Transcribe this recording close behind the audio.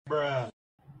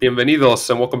Bienvenidos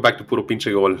and welcome back to Puro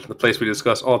Pinche Gol, the place we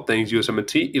discuss all things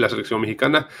USMNT y la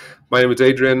seleccionmexicana. My name is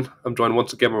Adrian. I'm joined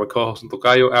once again by my co-host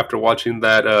Tocayo after watching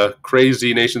that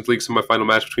crazy Nations League semifinal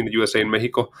match between the USA and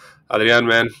Mexico. Adrian,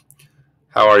 man,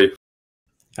 how are you?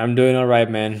 I'm doing all right,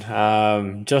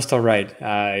 man. Just all right.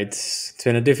 It's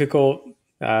been a difficult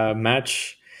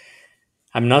match.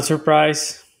 I'm not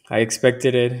surprised. I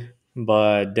expected it,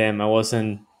 but damn, I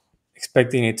wasn't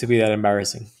expecting it to be that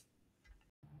embarrassing.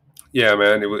 Yeah,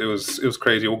 man, it was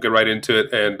crazy. We'll get right into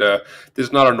it. And this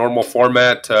is not our normal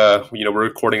format. We're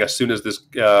recording as soon as this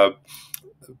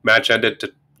match ended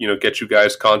to get you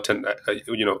guys content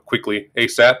quickly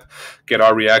ASAP, get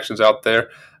our reactions out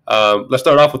there. Let's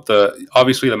start off with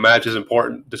obviously the match is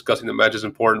important. Discussing the match is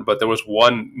important, but there was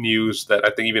one news that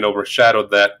I think even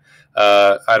overshadowed that.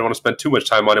 I don't want to spend too much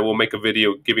time on it. We'll make a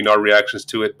video giving our reactions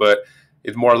to it, but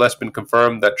it's more or less been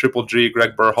confirmed that Triple G,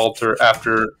 Greg Berhalter,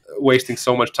 after wasting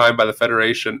so much time by the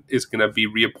federation, is going to be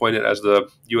reappointed as the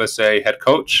USA head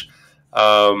coach.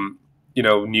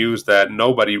 News that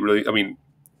nobody really,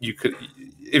 you could,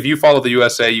 if you follow the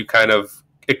USA, you kind of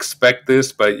expect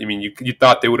this, but you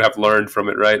thought they would have learned from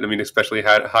it, right? Especially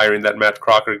hiring that Matt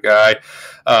Crocker guy.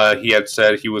 He had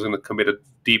said he was going to commit a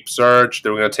deep search. They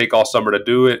were going to take all summer to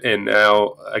do it, and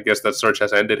now I guess that search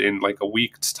has ended in like a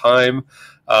week's time.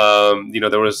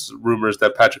 There was rumors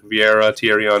that Patrick Vieira,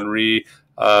 Thierry Henry,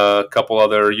 a couple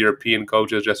other European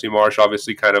coaches, Jesse Marsh,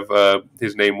 obviously kind of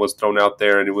his name was thrown out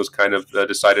there, and it was kind of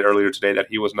decided earlier today that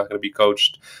he was not going to be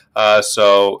coached.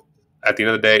 So at the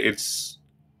end of the day, it's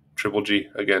Triple G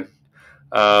again.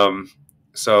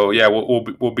 So yeah,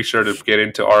 we'll be sure to get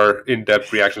into our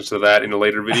in-depth reactions to that in a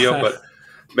later video. But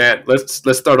man, let's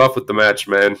start off with the match,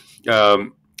 man.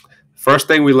 First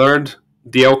thing we learned,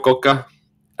 Diego Cocca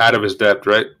out of his depth,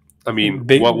 right?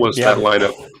 What was that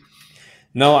lineup?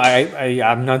 No,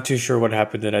 I'm not too sure what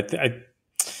happened.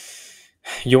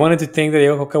 You wanted to think that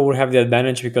Diego Cocca would have the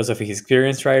advantage because of his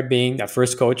experience, right? Being a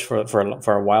first coach for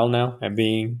a while now and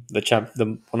being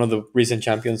one of the recent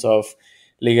champions of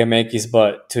ligamx.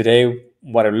 But today,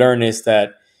 what I learned is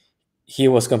that he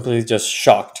was completely just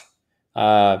shocked.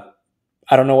 I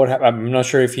don't know what happened. I'm not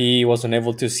sure if he was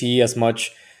unable to see as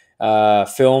much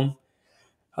film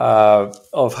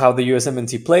of how the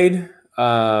USMNT played,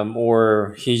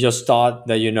 or he just thought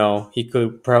that he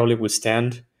could probably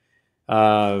withstand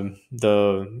the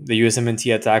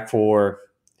USMNT attack for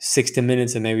 60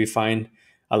 minutes and maybe find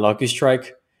a lucky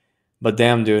strike. But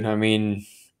damn, dude, I'm not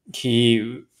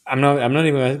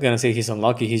even gonna say he's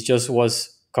unlucky. He just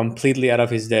was completely out of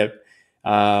his depth.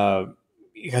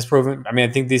 He has proven. I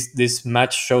think this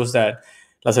match shows that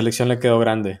la selección le quedó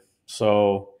grande.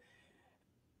 So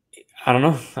I don't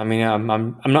know. I'm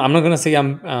not gonna say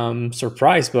I'm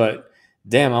surprised, but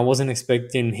damn, I wasn't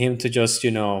expecting him to just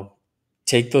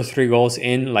take those 3 goals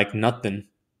in like nothing.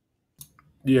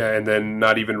 Yeah, and then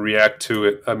not even react to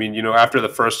it. After the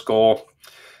first goal,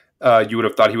 you would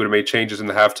have thought he would have made changes in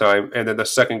the halftime, and then the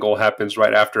second goal happens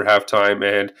right after halftime,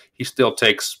 and he still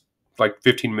takes like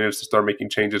 15 minutes to start making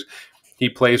changes. He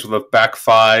plays with a back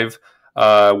 5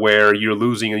 where you're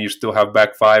losing and you still have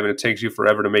back 5, and it takes you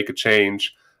forever to make a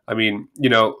change. I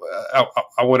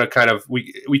want to kind of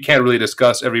we can't really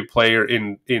discuss every player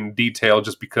in detail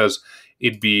just because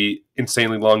it'd be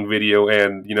insanely long video,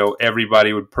 and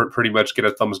everybody would pretty much get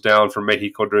a thumbs down for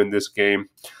Mexico during this game.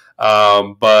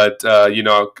 But I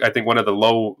think one of the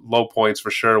low points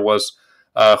for sure was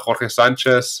Jorge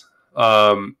Sanchez,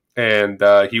 and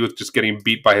he was just getting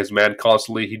beat by his man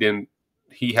constantly. He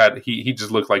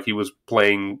just looked like he was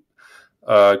playing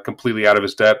completely out of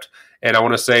his depth. And I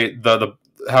want to say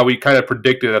how we kind of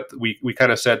predicted that we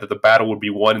kind of said that the battle would be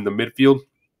won in the midfield.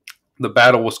 The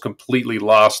battle was completely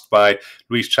lost by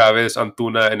Luis Chavez,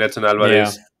 Antuna, and Edson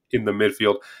Alvarez in the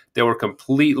midfield. They were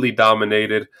completely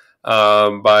dominated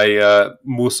by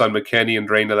Musa and McKennie and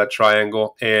Reina, that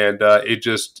triangle. And it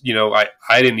just,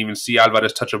 I didn't even see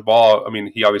Alvarez touch a ball.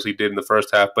 He obviously did in the first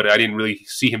half, but I didn't really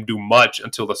see him do much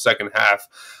until the second half.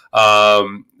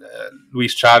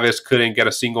 Luis Chavez couldn't get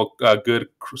a single good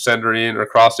sender in or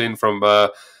cross in from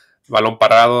balón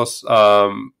parados.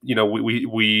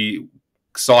 We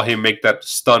saw him make that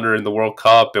stunner in the World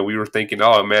Cup, and we were thinking,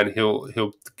 oh man, he'll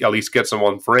at least get some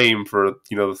on frame for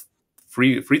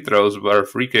free throws or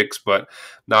free kicks, but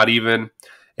not even.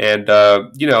 And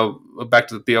back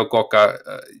to Diego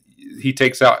Cocca, he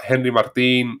takes out Henry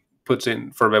Martin, puts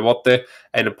in for Bebote,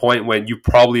 at a point when you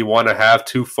probably want to have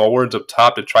 2 forwards up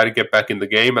top to try to get back in the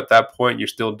game. At that point, you're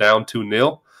still down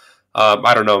 2-0.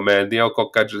 I don't know, man. Diego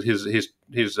Cocca,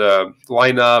 his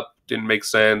lineup didn't make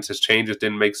sense. His changes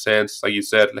didn't make sense. Like you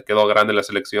said, le quedó grande la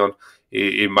selección.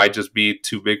 It might just be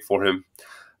too big for him.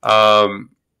 Um,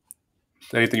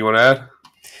 Anything you want to add?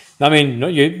 I mean, no,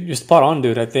 you're spot on,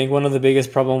 dude. I think one of the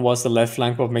biggest problem was the left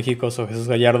flank of Mexico. So Jesus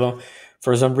Gallardo,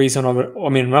 for some reason, I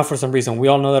mean, not for some reason, we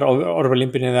all know that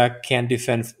Orbelín Pineda can't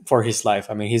defend for his life.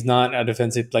 I mean, he's not a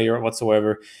defensive player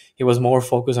whatsoever. He was more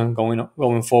focused on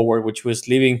going forward, which was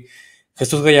leaving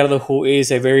Jesus Gallardo, who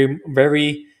is a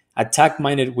very attack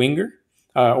minded winger,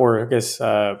 or I guess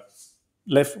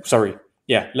left. Sorry,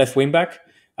 yeah, left wing back.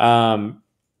 Um,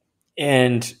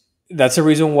 and that's the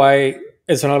reason why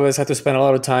Edson Alvarez had to spend a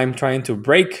lot of time trying to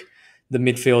break the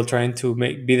midfield, trying to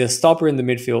be the stopper in the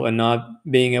midfield, and not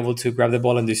being able to grab the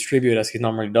ball and distribute as he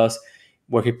normally does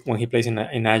when he plays in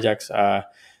Ajax.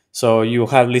 So you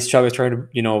have Luis Chavez trying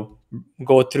to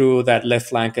go through that left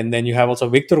flank, and then you have also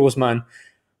Victor Guzman,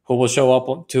 who will show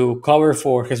up to cover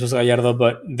for Jesus Gallardo,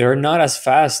 but they're not as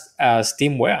fast as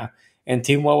Team Wea. And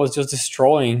Team Wea was just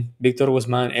destroying Victor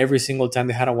Guzman every single time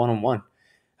they had a one-on-one.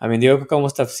 I mean, Diego Cocca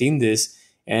must have seen this,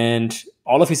 and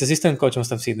all of his assistant coach must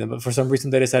have seen them, but for some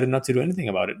reason they decided not to do anything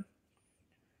about it.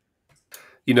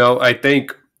 I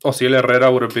think Osiel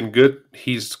Herrera would have been good.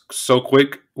 He's so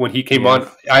quick when he came Yeah. on.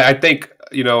 I think,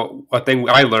 a thing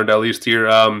I learned at least here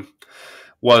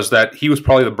was that he was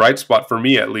probably the bright spot for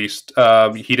me at least.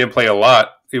 He didn't play a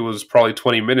lot. It was probably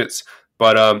 20 minutes.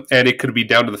 But and it could be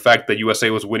down to the fact that USA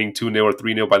was winning 2-0 or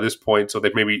 3-0 by this point, so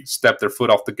they maybe stepped their foot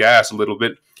off the gas a little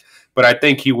bit. But I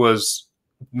think he was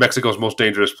Mexico's most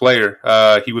dangerous player.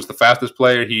 He was the fastest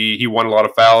player. He won a lot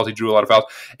of fouls. He drew a lot of fouls.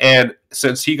 And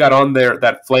since he got on there,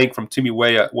 that flank from Timmy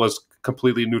Weah was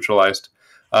completely neutralized.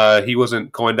 He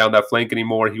wasn't going down that flank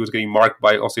anymore. He was getting marked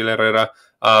by Osiel Herrera.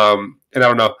 And I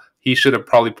don't know. He should have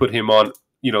probably put him on,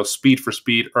 speed for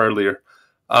speed earlier.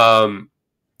 Going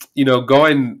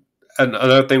and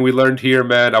another thing we learned here,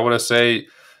 man, I want to say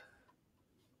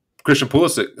Christian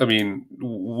Pulisic. I mean,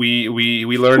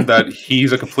 we learned that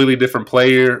he's a completely different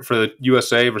player for the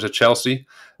USA versus Chelsea.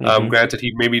 Granted,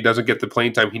 he maybe doesn't get the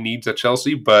playing time he needs at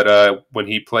Chelsea, but when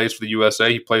he plays for the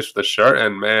USA, he plays for the shirt.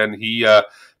 And man, he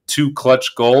 2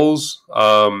 clutch goals.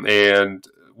 And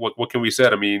what can we say?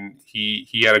 I mean,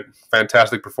 he had a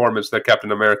fantastic performance, that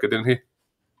Captain America, didn't he?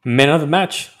 Man of the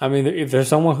match. I mean, if there's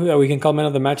someone who we can call man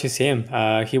of the match, it's him.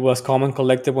 He was calm and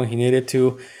collected when he needed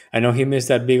to. I know he missed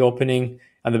that big opening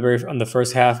on the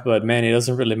first half, but man, it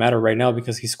doesn't really matter right now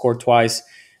because he scored twice,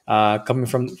 coming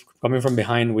from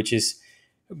behind, which is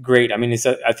great. I mean,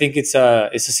 I think it's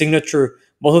a signature.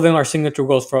 Both of them are signature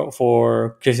goals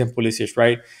for Christian Pulisic,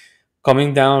 right?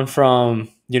 Coming down from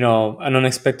an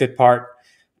unexpected part,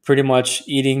 pretty much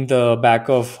eating the back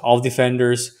of all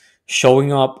defenders,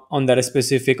 showing up on that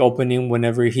specific opening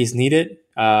whenever he's needed.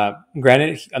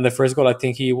 Granted, on the first goal, I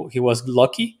think he was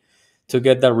lucky to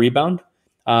get that rebound,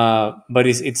 but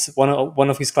it's one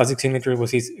of his classic signatures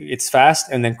was it's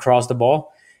fast and then cross the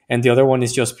ball, and the other one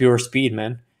is just pure speed,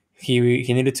 man. He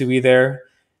needed to be there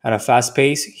at a fast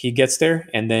pace. He gets there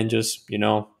and then just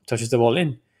touches the ball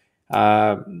in.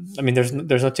 I mean, there's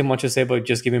not too much to say, but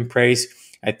just giving praise.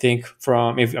 I think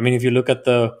if you look at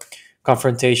the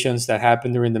confrontations that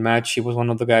happened during the match, he was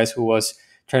one of the guys who was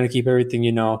trying to keep everything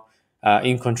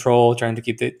in control, trying to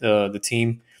keep the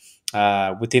team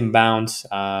within bounds.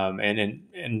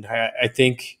 And I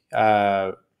think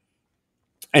I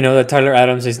know that Tyler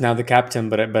Adams is now the captain,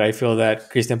 but I feel that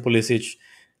Christian Pulisic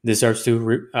deserves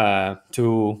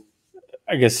to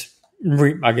I guess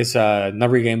not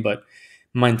regain, but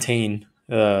maintain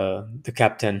the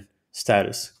captain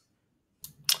status.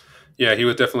 Yeah, he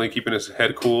was definitely keeping his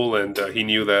head cool, and he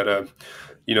knew that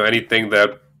anything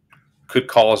that could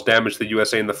cause damage to the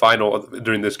USA in the final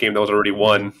during this game that was already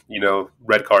won,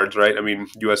 red cards, right? I mean,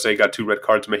 USA got 2 red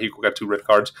cards, Mexico got 2 red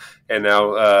cards, and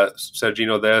now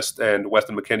Sergino Dest and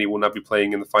Weston McKennie will not be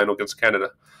playing in the final against Canada,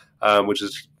 which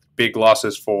is big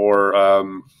losses for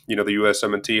the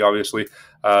USMNT. Obviously,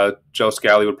 Joe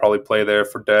Scally would probably play there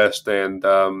for Dest, and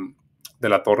De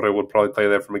La Torre would probably play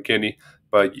there for McKinney.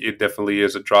 But it definitely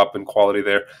is a drop in quality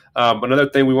there. Another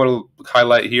thing we want to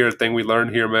highlight here, a thing we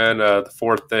learned here, man, the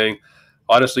fourth thing,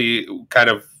 honestly, kind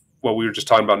of what we were just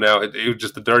talking about now, it was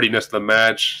just the dirtiness of the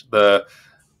match, the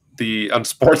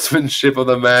unsportsmanship of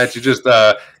the match. It's just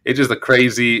a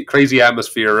crazy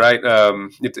atmosphere, right?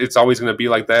 It's always going to be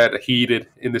like that, heated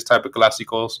in this type of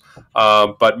clásicos.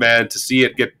 But man, to see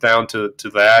it get down to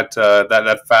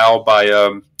that foul by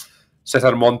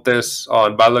Cesarmontes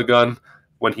on Balogun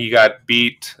when he got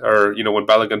beat, or when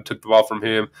Balogun took the ball from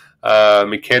him,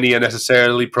 McKennie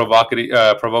unnecessarily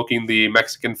provoking the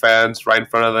Mexican fans right in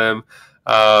front of them,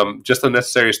 just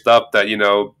unnecessary stuff that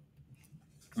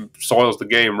soils the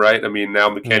game, right? I mean, now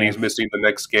McKennie's missing the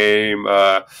next game,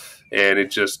 and it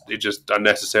just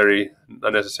unnecessary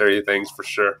things for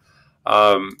sure.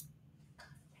 Um,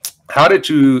 how did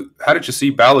you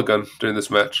see Balogun during this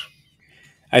match?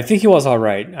 I think he was all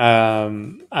right. I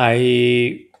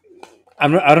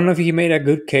don't know if he made a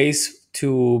good case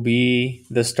to be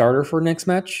the starter for next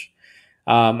match.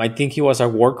 I think he was a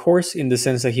workhorse in the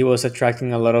sense that he was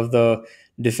attracting a lot of the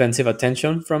defensive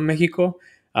attention from Mexico.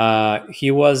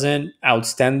 He wasn't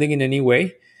outstanding in any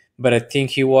way, but I think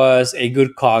he was a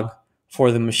good cog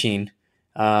for the machine.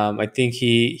 I think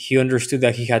he understood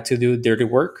that he had to do dirty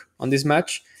work on this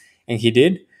match, and he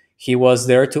did. He was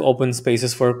there to open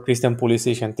spaces for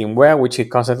Christianpulisic and Team Wea, which he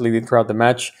constantly did throughout the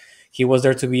match. He was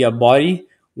there to be a body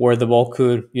where the ball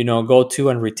could, go to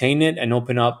and retain it and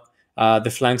open up the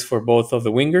flanks for both of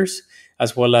the wingers,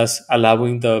 as well as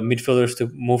allowing the midfielders to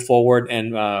move forward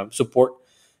and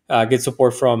get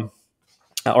support from,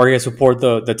 or get support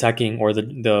the attacking or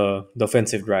the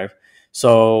offensive drive.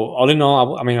 So all in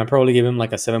all, I mean, I probably give him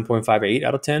like a 7.58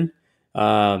 out of 10.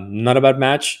 Not a bad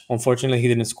match. Unfortunately, he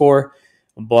didn't score,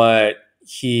 but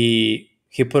he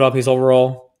put up his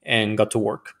overall and got to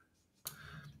work.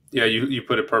 Yeah, you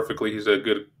put it perfectly. He's a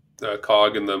good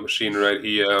cog in the machine, right?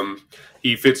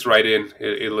 He fits right in.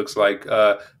 It looks like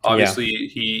Yeah.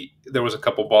 obviously there was a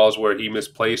couple balls where he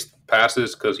misplaced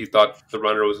passes because he thought the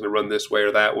runner was going to run this way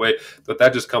or that way, but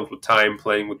that just comes with time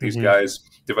playing with these Hmm. guys,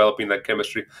 developing that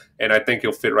chemistry, and I think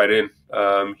he'll fit right in.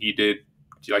 He did,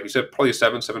 like you said, probably a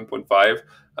 7.5.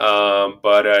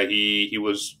 But he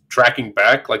was tracking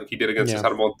back like he did against Yeah.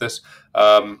 Cesarmontes.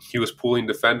 He was pulling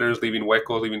defenders, leaving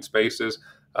huecos, leaving spaces.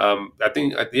 I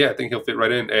think he'll fit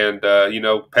right in. And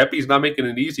Pepe's not making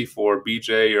it easy for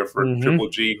BJ or for Triple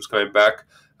Hmm. G, who's coming back,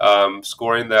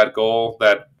 scoring that goal,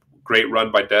 that great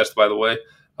run by Dest, by the way,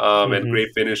 and Hmm. great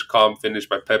finish, calm finish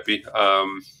by Pepe.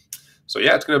 So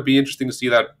yeah, it's going to be interesting to see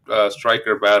that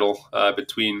striker battle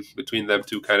between them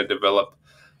two kind of develop.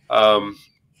 Um,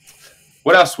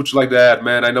 what else would you like to add,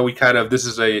 man? I know this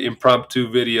is a impromptu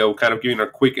video, kind of giving our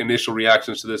quick initial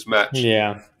reactions to this match.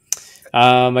 Yeah.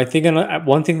 I think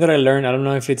one thing that I learned, I don't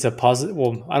know if it's a positive.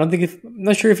 Well, I don't think if I'm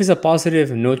not sure if it's a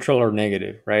positive, neutral, or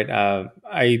negative. Right?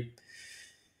 I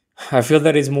feel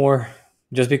that it's more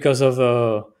just because of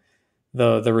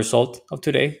the result of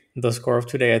today, the score of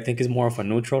today. I think is more of a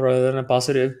neutral rather than a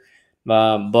positive.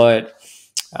 But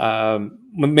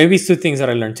maybe it's two things that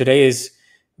I learned today is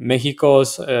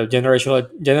Mexico's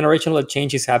generational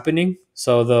change is happening.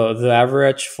 So the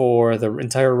average for the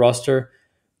entire roster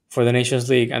for the Nations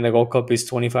League and the Gold Cup is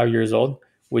 25 years old,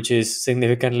 which is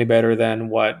significantly better than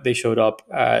what they showed up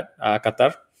at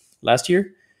Qatar last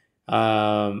year.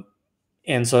 Um,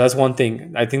 and so that's one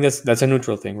thing. I think that's a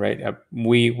neutral thing, right?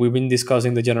 We've been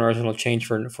discussing the generational change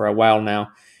for a while now,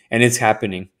 and it's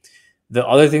happening. The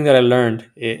other thing that I learned,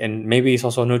 and maybe it's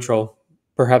also neutral,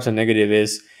 perhaps a negative,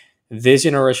 is this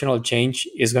generational change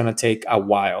is going to take a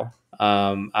while.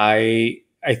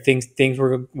 I think things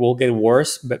will get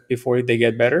worse, but before they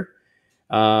get better.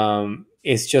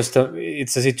 It's a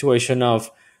situation of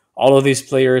all of these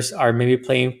players are maybe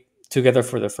playing together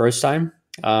for the first time.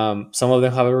 Some of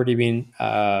them have already been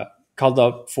called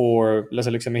up for la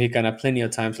selección mexicana plenty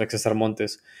of times, like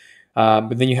Cesarmontes.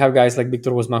 But then you have guys like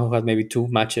Victor Guzman who has maybe two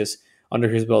matches under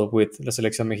his belt with la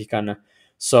selección mexicana.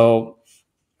 So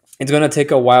it's going to take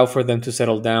a while for them to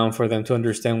settle down, for them to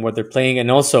understand what they're playing,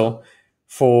 and also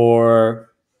for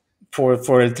for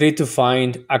eltri to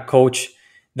find a coach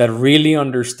that really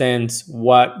understands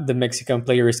what the Mexican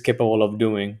player is capable of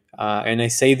doing. And I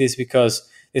say this because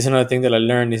it's another thing that I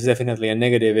learned is definitely a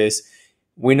negative is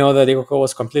we know that Diego Cocca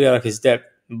was completely out of his depth,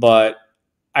 but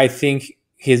I think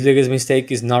his biggest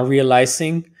mistake is not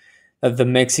realizing that the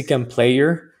Mexican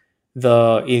player,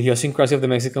 the idiosyncrasy of the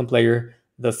Mexican player,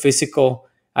 the physical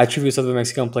attributes of the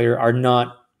Mexican player are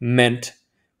not meant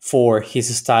for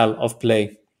his style of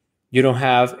play. You don't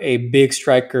have a big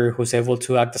striker who's able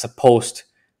to act as a post,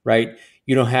 right?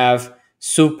 You don't have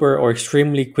super or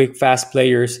extremely quick, fast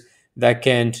players that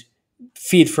can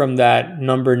feed from that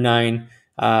number nine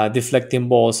deflecting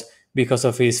balls because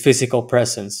of his physical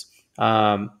presence.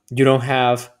 You don't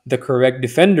have the correct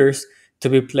defenders to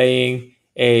be playing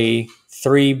a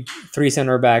three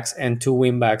center backs and two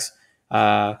wing backs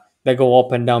that go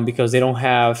up and down because they don't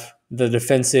have the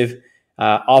defensive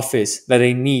office that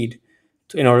they need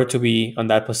in order to be on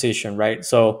that position, right?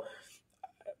 So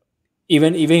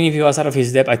even if he was out of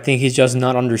his depth, I think he's just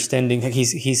not understanding.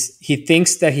 He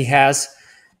thinks that he has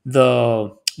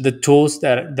the tools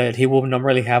that he will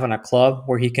normally have in a club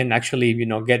where he can actually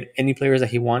get any players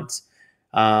that he wants.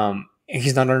 And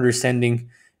he's not understanding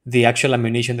the actual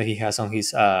ammunition that he has on his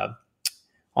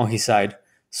side.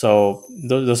 So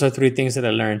those are three things that I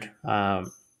learned.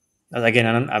 Again,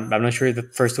 I'm not sure if the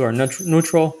first two are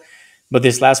neutral. But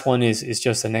this last one is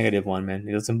just a negative one, man.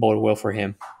 It doesn't bode well for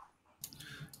him.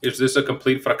 Is this a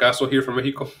complete fracaso here for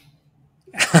Mexico?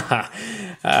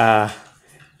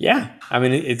 Yeah, I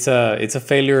mean it's a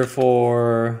failure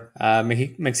for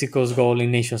Mexico's goal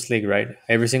in Nations League, right?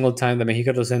 Every single time that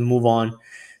Mexico doesn't move on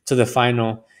to the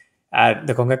final at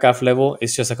the CONCACAF level,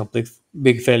 it's just a complete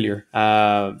big failure.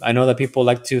 I know that people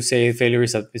like to say failure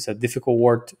is a difficult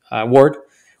word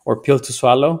or pill to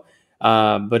swallow,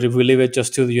 but if we leave it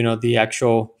just to the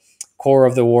actual core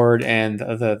of the word and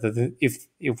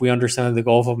if we understand that the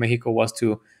goal of Mexico was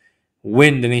to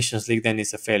win the Nations League, then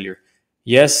it's a failure.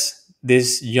 Yes,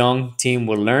 this young team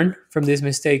will learn from this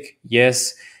mistake.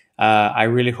 Yes, I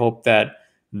really hope that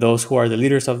those who are the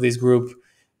leaders of this group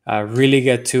really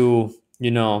get to,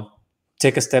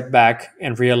 take a step back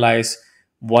and realize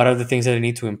what are the things that they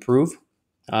need to improve.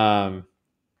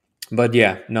 But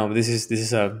yeah, no, this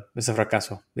is a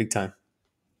fracaso, big time.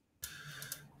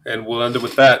 And we'll end it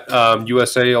with that.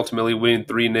 USA ultimately winning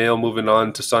 3-0, moving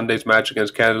on to Sunday's match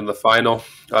against Canada in the final,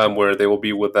 where they will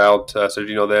be without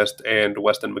Sergio Dest and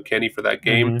Weston McKennie for that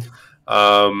game.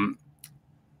 Mm-hmm.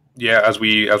 Yeah, as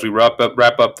we wrap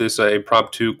up this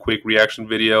impromptu quick reaction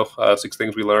video, 6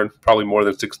 things we learned, probably more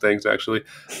than 6 things actually.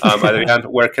 Adrian,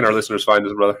 where can our listeners find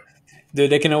us, brother? Dude,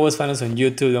 they can always find us on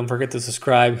YouTube. Don't forget to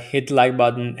subscribe, hit the like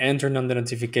button, and turn on the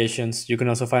notifications. You can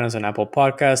also find us on Apple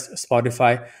Podcasts,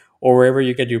 Spotify, or wherever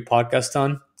you get your podcast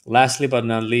on. Lastly but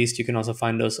not least, you can also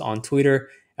find us on Twitter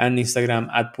and Instagram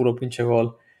at Puro Pinche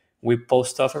Gol. We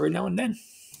post stuff every now and then.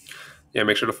 Yeah,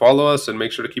 make sure to follow us and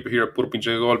make sure to keep it here at Puro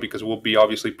Pinche Gol because we'll be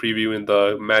obviously previewing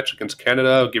the match against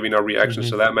Canada, giving our reactions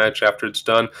to that match after it's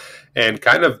done, and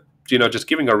kind of, just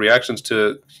giving our reactions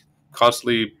to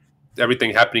constantly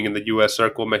everything happening in the U.S.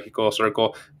 circle, Mexico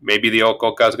circle. Maybe Diego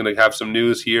Cocca is going to have some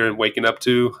news here and waking up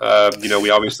to. We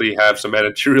obviously have some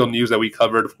managerial news that we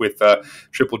covered with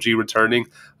Triple G returning.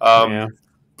 Let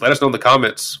us know in the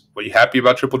comments. Were you happy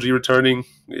about Triple G returning?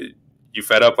 You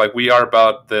fed up like we are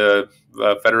about the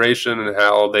federation and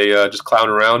how they just clown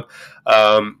around?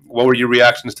 What were your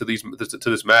reactions to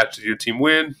this match? Did your team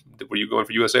win? Were you going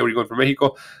for USA? Were you going for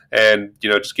Mexico? And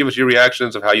just give us your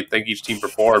reactions of how you think each team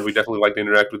performed. We definitely like to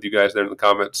interact with you guys there in the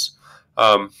comments.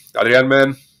 Adrian,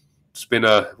 man,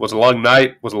 was a long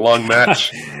night, was a long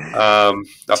match. I'll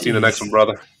see you in the next one,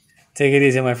 brother. Take it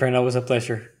easy, my friend. Always a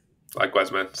pleasure.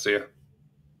 Likewise, man. See ya.